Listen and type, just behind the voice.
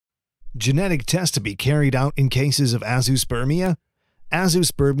Genetic tests to be carried out in cases of azoospermia.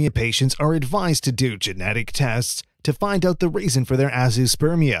 Azoospermia patients are advised to do genetic tests to find out the reason for their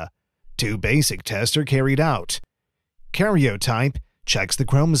azoospermia. Two basic tests are carried out. Karyotype checks the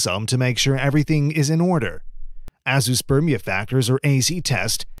chromosome to make sure everything is in order. Azoospermia Factors, or AZ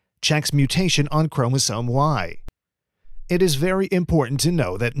test, checks mutation on chromosome Y. It is very important to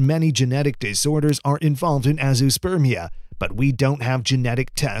know that many genetic disorders are involved in azoospermia, but we don't have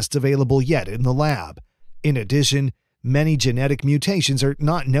genetic tests available yet in the lab. In addition, many genetic mutations are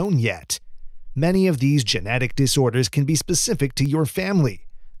not known yet. Many of these genetic disorders can be specific to your family.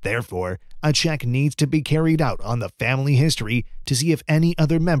 Therefore, a check needs to be carried out on the family history to see if any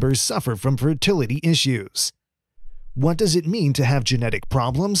other members suffer from fertility issues. What does it mean to have genetic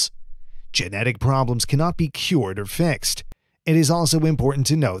problems? Genetic problems cannot be cured or fixed. It is also important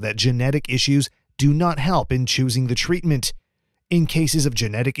to know that genetic issues do not help in choosing the treatment. In cases of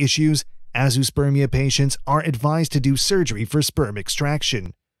genetic issues, azoospermia patients are advised to do surgery for sperm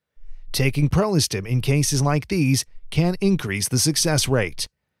extraction. Taking Prolistem in cases like these can increase the success rate.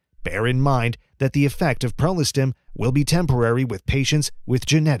 Bear in mind that the effect of Prolistem will be temporary with patients with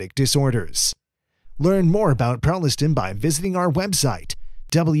genetic disorders. Learn more about Prolistem by visiting our website,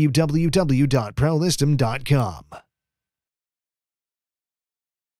 www.prolistem.com.